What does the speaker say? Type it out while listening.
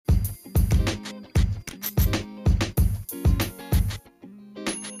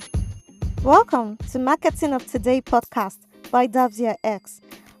Welcome to Marketing of Today podcast by Davzia X,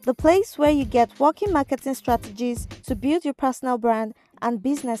 the place where you get working marketing strategies to build your personal brand and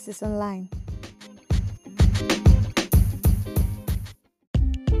businesses online.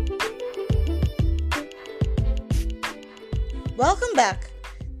 Welcome back.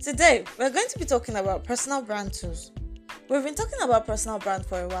 Today, we're going to be talking about personal brand tools. We've been talking about personal brand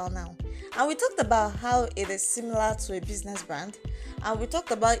for a while now, and we talked about how it is similar to a business brand, and we talked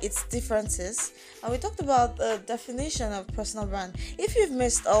about its differences, and we talked about the definition of personal brand. If you've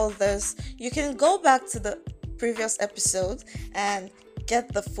missed all this, you can go back to the previous episode and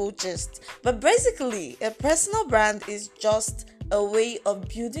get the full gist. But basically, a personal brand is just a way of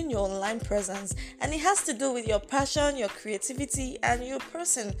building your online presence, and it has to do with your passion, your creativity, and your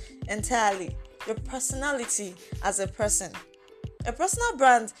person entirely, your personality as a person. A personal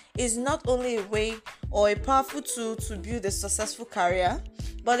brand is not only a way or a powerful tool to build a successful career,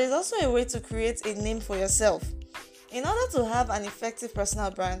 but it's also a way to create a name for yourself. In order to have an effective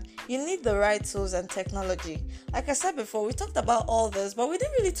personal brand, you need the right tools and technology. Like I said before, we talked about all this, but we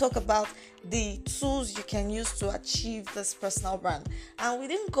didn't really talk about the tools you can use to achieve this personal brand. And we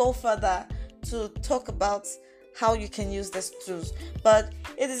didn't go further to talk about how you can use these tools. But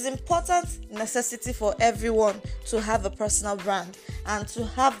it is important necessity for everyone to have a personal brand and to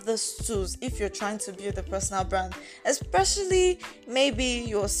have these tools if you're trying to build a personal brand. Especially maybe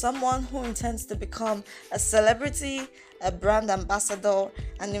you're someone who intends to become a celebrity, a brand ambassador,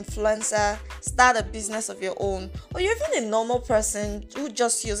 an influencer, start a business of your own, or you're even a normal person who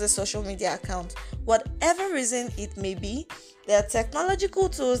just uses social media account. Whatever reason it may be, there are technological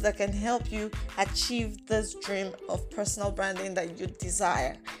tools that can help you achieve this dream of personal branding that you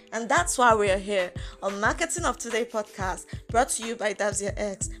desire. And that's why we are here on Marketing of Today podcast, brought to you by Davzia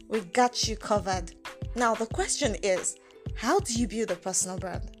X. We got you covered. Now, the question is, how do you build a personal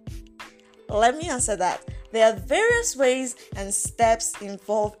brand? Let me answer that. There are various ways and steps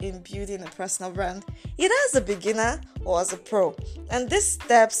involved in building a personal brand, either as a beginner or as a pro. And these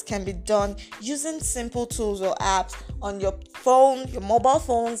steps can be done using simple tools or apps on your phone, your mobile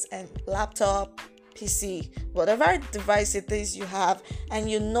phones, and laptop, PC, whatever device it is you have,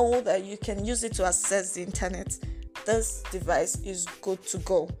 and you know that you can use it to access the internet. This device is good to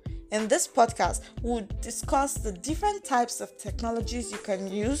go. In this podcast, we'll discuss the different types of technologies you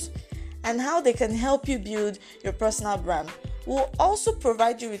can use and how they can help you build your personal brand. We'll also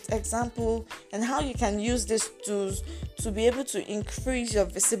provide you with example and how you can use these tools to be able to increase your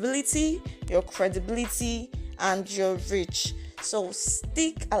visibility, your credibility, and your reach. So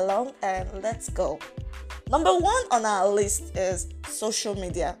stick along and let's go. Number one on our list is social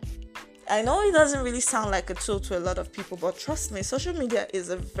media. I know it doesn't really sound like a tool to a lot of people, but trust me, social media is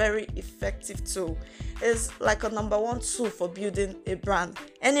a very effective tool. It's like a number one tool for building a brand,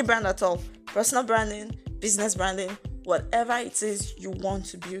 any brand at all, personal branding, business branding, whatever it is you want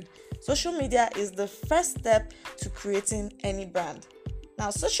to build. Social media is the first step to creating any brand.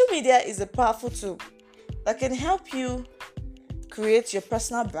 Now, social media is a powerful tool that can help you create your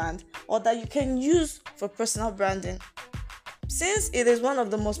personal brand or that you can use for personal branding. Since it is one of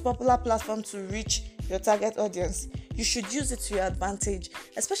the most popular platforms to reach your target audience, you should use it to your advantage,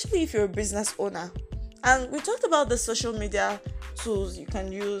 especially if you're a business owner. And we talked about the social media tools you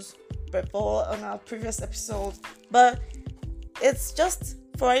can use before on our previous episode, but it's just,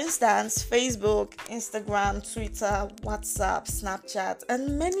 for instance, Facebook, Instagram, Twitter, WhatsApp, Snapchat,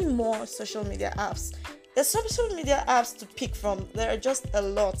 and many more social media apps. There's social media apps to pick from. There are just a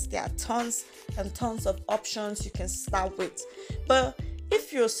lot. There are tons and tons of options you can start with. But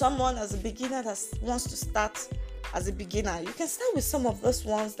if you're someone as a beginner that wants to start as a beginner, you can start with some of those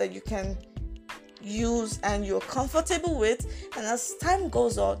ones that you can use and you're comfortable with. And as time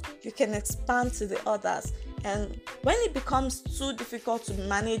goes on, you can expand to the others. And when it becomes too difficult to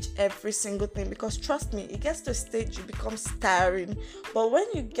manage every single thing, because trust me, it gets to a stage it becomes tiring. But when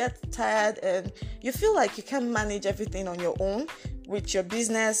you get tired and you feel like you can't manage everything on your own, with your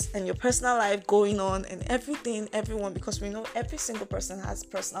business and your personal life going on and everyone, because we know every single person has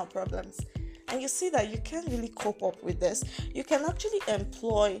personal problems, and you see that you can't really cope up with this, you can actually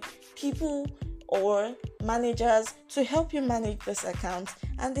employ people or managers to help you manage this account,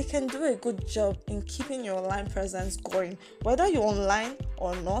 and they can do a good job in keeping your online presence going. Whether you're online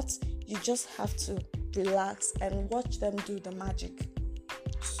or not, you just have to relax and watch them do the magic.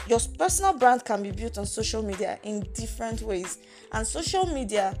 Your personal brand can be built on social media in different ways, and social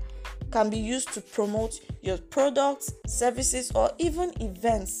media can be used to promote your products, services, or even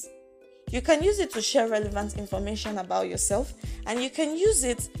events. You can use it to share relevant information about yourself, and you can use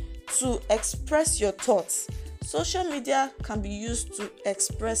it to express your thoughts. social media can be used to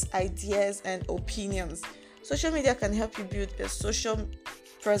express ideas and opinions. Social media can help you build a social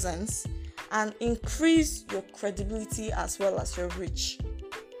presence and increase your credibility as well as your reach.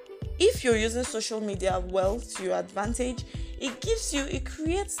 If you're using social media well to your advantage, it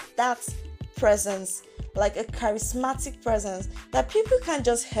creates that presence, like a charismatic presence that people can't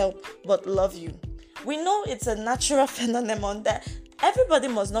just help but love you. We know it's a natural phenomenon that everybody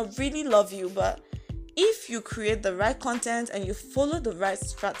must not really love you, but if you create the right content and you follow the right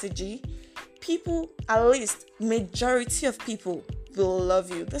strategy, people, at least majority of people, will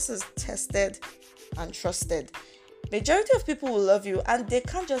love you. This is tested and trusted. Majority of people will love you, and they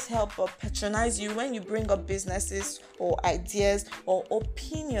can't just help but patronize you when you bring up businesses or ideas or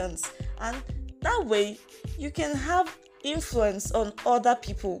opinions. And that way you can have influence on other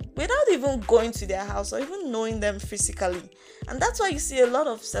people without even going to their house or even knowing them physically. And that's why you see a lot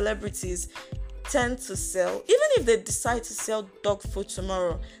of celebrities tend to sell. Even if they decide to sell dog food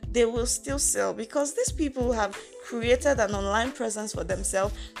tomorrow, they will still sell, because these people have created an online presence for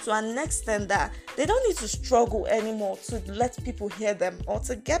themselves to an extent that they don't need to struggle anymore to let people hear them or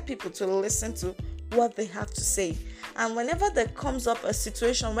to get people to listen to what they have to say. And whenever there comes up a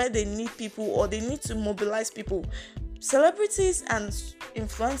situation where they need people or they need to mobilize people, celebrities and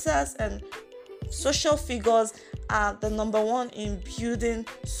influencers and social figures are the number one in building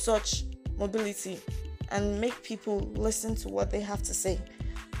such mobility and make people listen to what they have to say.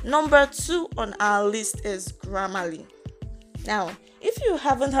 Number 2 on our list is Grammarly. Now, if you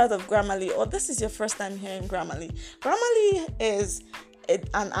haven't heard of Grammarly, or this is your first time hearing Grammarly, Grammarly is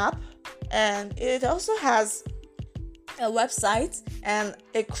an app, and it also has a website and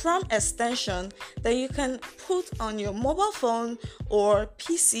a Chrome extension that you can put on your mobile phone or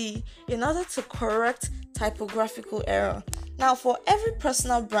PC in order to correct typographical error. Now, for every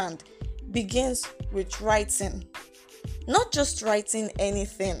personal brand begins with writing. Not just writing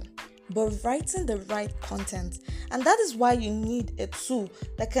anything, but writing the right content. And that is why you need a tool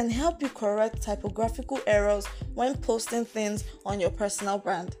that can help you correct typographical errors when posting things on your personal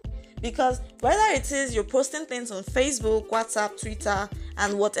brand. Because whether it is you're posting things on Facebook, WhatsApp, Twitter,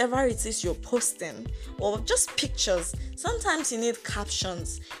 and whatever it is you're posting, or just pictures, sometimes you need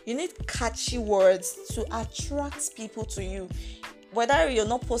captions, you need catchy words to attract people to you. Whether you're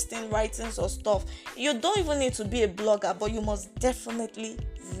not posting writings or stuff, you don't even need to be a blogger, but you must definitely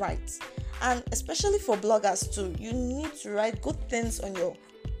write. And especially for bloggers too, you need to write good things on your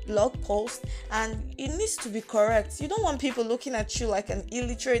blog post, and it needs to be correct. You don't want people looking at you like an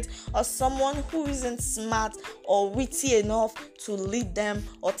illiterate or someone who isn't smart or witty enough to lead them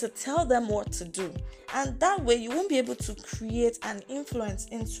or to tell them what to do. And that way you won't be able to create an influence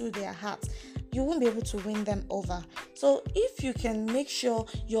into their hearts. You won't be able to win them over. So if you can make sure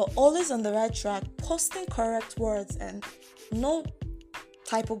you're always on the right track, posting correct words and no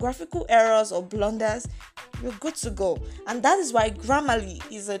typographical errors or blunders, you're good to go. And that is why Grammarly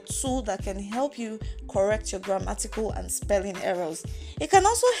is a tool that can help you correct your grammatical and spelling errors. It can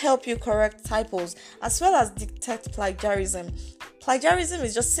also help you correct typos as well as detect plagiarism. Plagiarism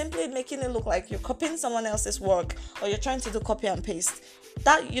is just simply making it look like you're copying someone else's work or you're trying to do copy and paste.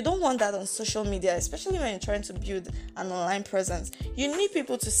 That you don't want that on social media, especially when you're trying to build an online presence. You need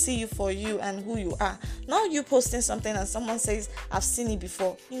people to see you for you and who you are. Not you posting something and someone says, I've seen it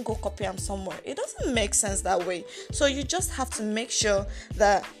before, you can go copy them somewhere. It doesn't make sense that way. So you just have to make sure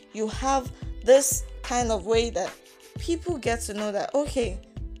that you have this kind of way that people get to know that, okay,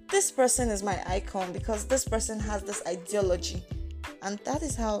 this person is my icon because this person has this ideology. And that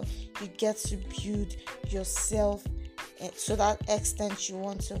is how you get to build yourself to that extent you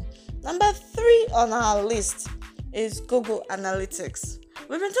want to. Number 3 on our list is Google Analytics.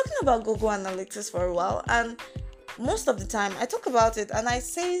 We've been talking about Google Analytics for a while, and most of the time I talk about it and I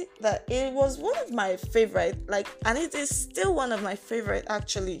say that it was one of my favorite, and it is still one of my favorite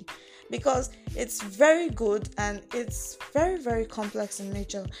actually, because it's very good and it's very, very complex in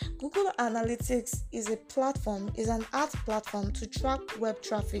nature. Google Analytics is an ad platform to track web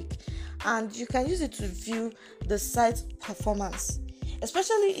traffic, and you can use it to view the site's performance.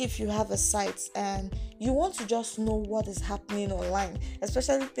 Especially if you have a site and you want to just know what is happening online,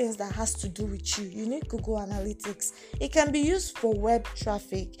 especially things that has to do with you, you need Google Analytics. It can be used for web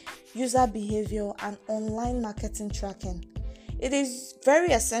traffic, user behavior, and online marketing tracking. It is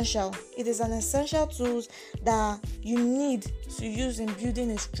very essential. It is an essential tool that you need to use in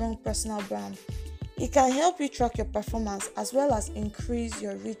building a strong personal brand. It can help you track your performance as well as increase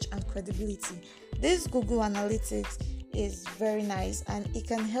your reach and credibility. This Google Analytics is very nice and it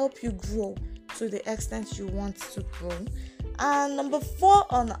can help you grow to the extent you want to grow. And number 4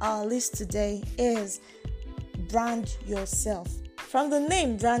 on our list today is brand yourself. From the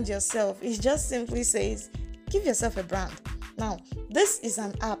name brand yourself, it just simply says give yourself a brand. Now, this is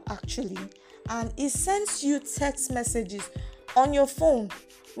an app actually, and it sends you text messages on your phone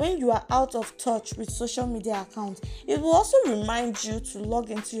when you are out of touch with social media accounts. It will also remind you to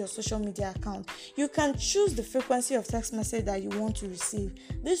log into your social media account. You can choose the frequency of text message that you want to receive.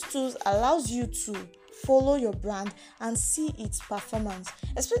 This tool allows you to follow your brand and see its performance.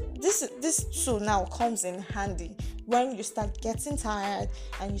 This tool now comes in handy when you start getting tired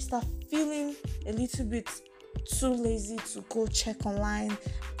and you start feeling a little bit too lazy to go check online.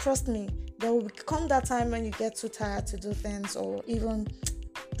 Trust me, there will come that time when you get too tired to do things, or even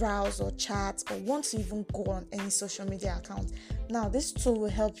browse or chat, or want to even go on any social media account. Now this tool will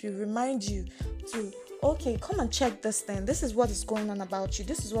help you, remind you to, okay, come and check this thing. This is what is going on about you.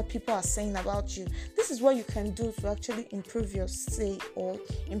 This is what people are saying about you. This is what you can do to actually improve your say or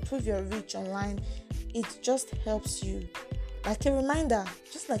improve your reach online. It just helps you, like a reminder,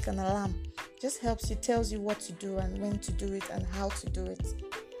 just like an alarm. Just helps you, tells you what to do and when to do it and how to do it.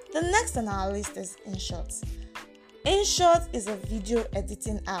 The next on our list is InShot. InShot is a video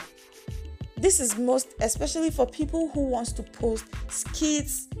editing app. This is especially for people who wants to post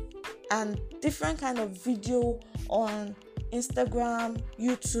skits and different kind of video on Instagram,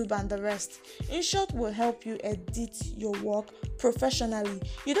 YouTube, and the rest. InShot will help you edit your work professionally.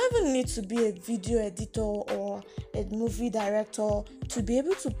 You don't even need to be a video editor or a movie director to be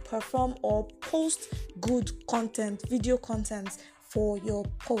able to perform or post good content, video content for your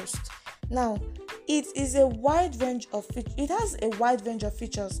post. Now, it has a wide range of features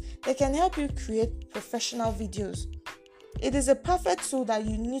that can help you create professional videos. It is a perfect tool that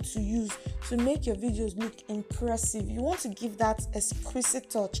you need to use to make your videos look impressive. You want to give that exquisite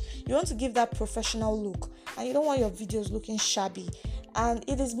touch. You want to give that professional look, and you don't want your videos looking shabby. And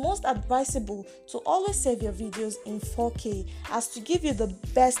it is most advisable to always save your videos in 4K, as to give you the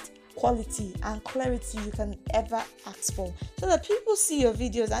best quality and clarity you can ever ask for, so that people see your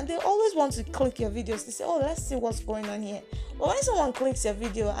videos and they always want to click your videos to say, oh, let's see what's going on here. But when someone clicks your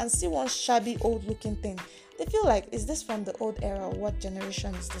video and see one shabby old looking thing, they feel like, is this from the old era, or what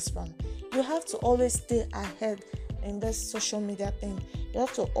generation is this from? You have to always stay ahead in this social media thing. You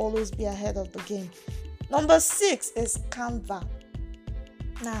have to always be ahead of the game. Number 6 is Canva.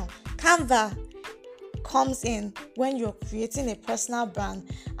 Now, Canva comes in when you're creating a personal brand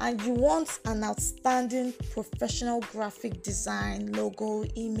and you want an outstanding professional graphic design, logo,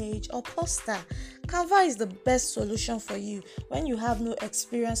 image, or poster. Canva is the best solution for you when you have no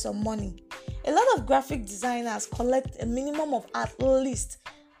experience or money. A lot of graphic designers collect a minimum of at least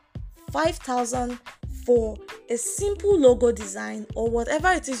 5,000 for a simple logo design or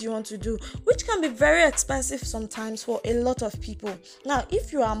whatever it is you want to do, which can be very expensive sometimes for a lot of people. Now,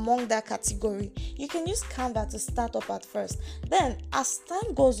 if you are among that category, you can use Canva to start up at first. Then, as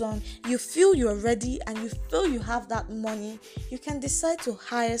time goes on, you feel you're ready and you feel you have that money, you can decide to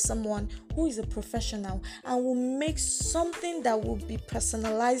hire someone who is a professional and will make something that will be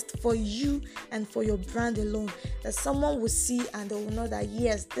personalized for you and for your brand alone, that someone will see and they will know that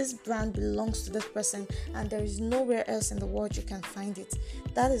yes, this brand belongs to this person and there is nowhere else in the world you can find it.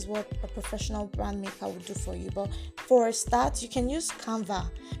 That is what a professional brand maker will do for you. But for a start, you can use Canva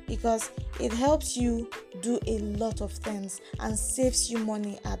because it helps you do a lot of things and saves you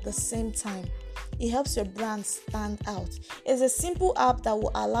money at the same time. It helps your brand stand out. It's a simple app that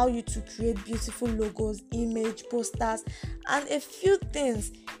will allow you to create beautiful logos, image, posters, and a few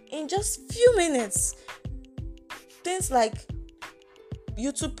things in just few minutes. Things like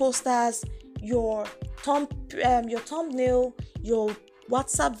YouTube posters, your thumbnail, your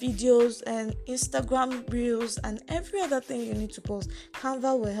WhatsApp videos, and Instagram reels, and every other thing you need to post.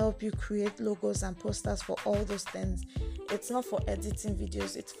 Canva will help you create logos and posters for all those things. It's not for editing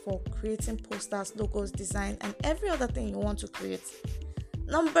videos, it's for creating posters, logos, design, and every other thing you want to create.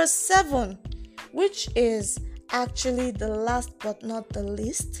 Number 7, which is actually the last but not the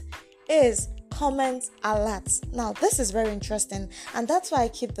least, is Comment Alert. Now, this is very interesting, and that's why I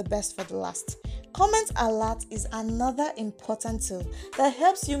keep the best for the last. Comment Alert is another important tool that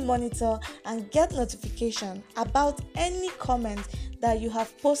helps you monitor and get notification about any comment that you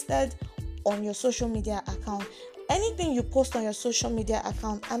have posted on your social media account. Anything you post on your social media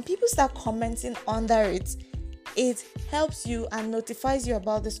account and people start commenting under it, it helps you and notifies you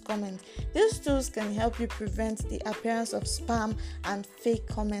about this comment. These tools can help you prevent the appearance of spam and fake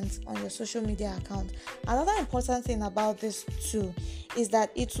comments on your social media account. Another important thing about this tool is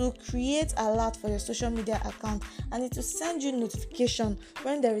that it will create alert for your social media account, and it will send you notification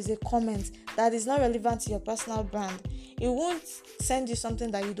when there is a comment that is not relevant to your personal brand. It won't send you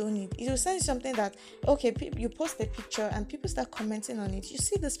something that you don't need. It will send you something that, okay, you post a picture and people start commenting on it. You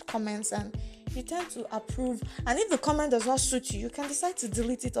see these comments and you tend to approve. And if the comment does not suit you, you can decide to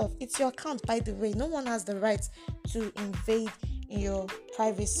delete it off. It's your account, by the way. No one has the right to invade your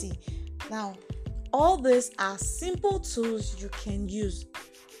privacy. Now, all these are simple tools you can use.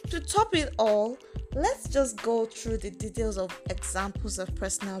 To top it all, let's just go through the details of examples of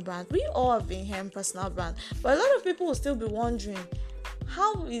personal brand. We all have been hearing personal brand, but a lot of people will still be wondering,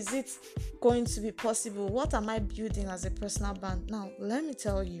 how is it going to be possible? What am I building as a personal brand? Now, let me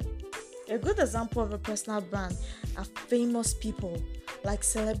tell you. A good example of a personal brand are famous people like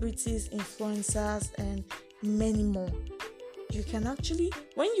celebrities, influencers, and many more. You can actually,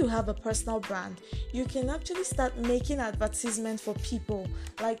 when you have a personal brand, you can actually start making advertisements for people.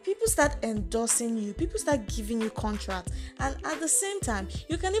 Like, people start endorsing you, people start giving you contracts, and at the same time,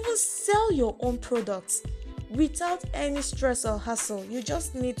 you can even sell your own products without any stress or hassle. You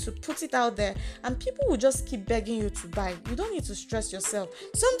just need to put it out there and people will just keep begging you to buy. You don't need to stress yourself.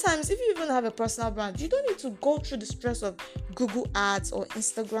 Sometimes, if you even have a personal brand, you don't need to go through the stress of Google ads or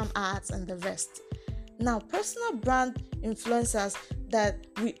Instagram ads and the rest. Now, personal brand influencers that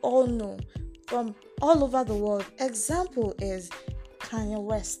we all know from all over the world, example is Kanye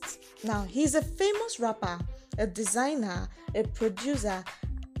West. Now, he's a famous rapper, a designer, a producer.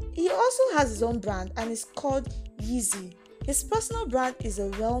 He also has his own brand and it's called Yeezy. His personal brand is a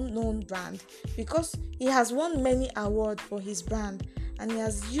well-known brand because he has won many awards for his brand and he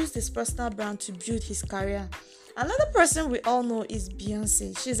has used his personal brand to build his career. Another person we all know is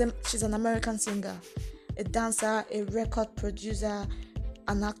Beyonce. She's an American singer, a dancer, a record producer,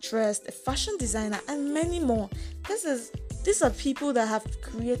 an actress, a fashion designer, and many more. These are people that have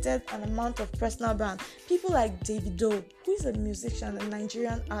created an amount of personal brand. People like Davido, who is a musician, a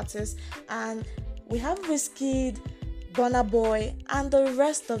Nigerian artist, and we have Wizkid, Burna Boy, and the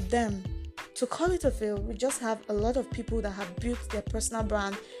rest of them. To call it a field, we just have a lot of people that have built their personal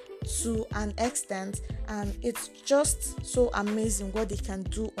brand to an extent, and it's just so amazing what they can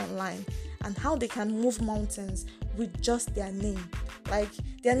do online and how they can move mountains with just their name. Like,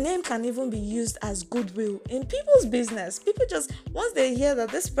 their name can even be used as goodwill in people's business. People just, once they hear that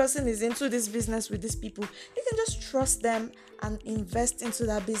this person is into this business with these people, they can just trust them and invest into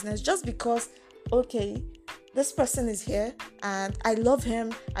that business just because, okay, this person is here and I love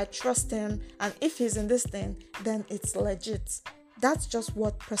him, I trust him, and if he's in this thing, then it's legit. That's just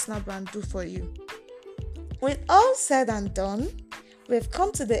what personal brand do for you. With all said and done, we've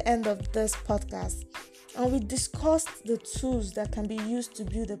come to the end of this podcast and we discussed the tools that can be used to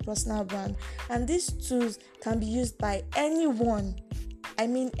build a personal brand, and these tools can be used by anyone. I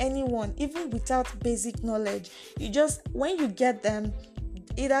mean anyone, even without basic knowledge. You just, when you get them,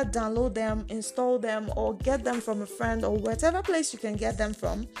 either download them, install them, or get them from a friend or whatever place you can get them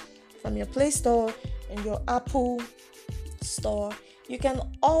from your Play Store, in your Apple Store. You can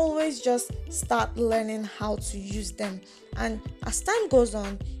always just start learning how to use them, and as time goes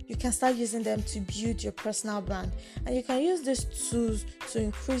on, you can start using them to build your personal brand. And you can use these tools to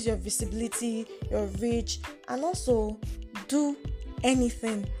increase your visibility, your reach, and also do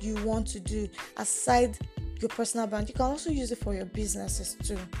anything you want to do aside your personal brand. You can also use it for your businesses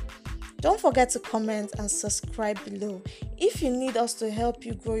too. Don't forget to comment and subscribe below if you need us to help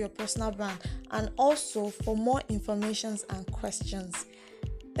you grow your personal brand, and also for more information and questions.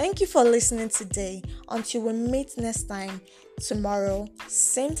 Thank you for listening today. Until we meet next time, tomorrow,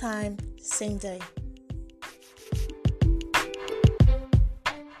 same time, same day.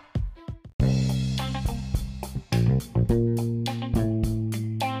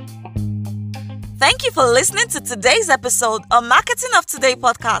 Thank you for listening to today's episode of Marketing of Today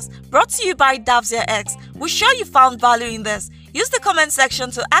podcast, brought to you by Davzia X. We're sure you found value in this. Use the comment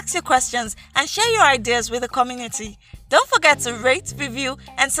section to ask your questions and share your ideas with the community. Don't forget to rate, review,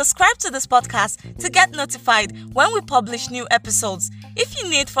 and subscribe to this podcast to get notified when we publish new episodes. If you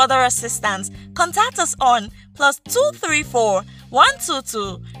need further assistance, contact us on +234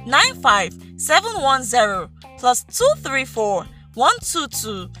 122 95 710 +234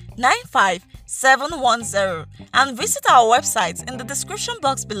 122 95 710, and visit our website in the description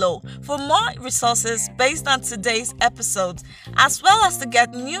box below for more resources based on today's episodes, as well as to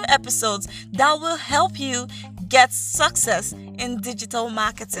get new episodes that will help you get success in digital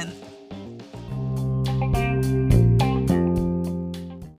marketing.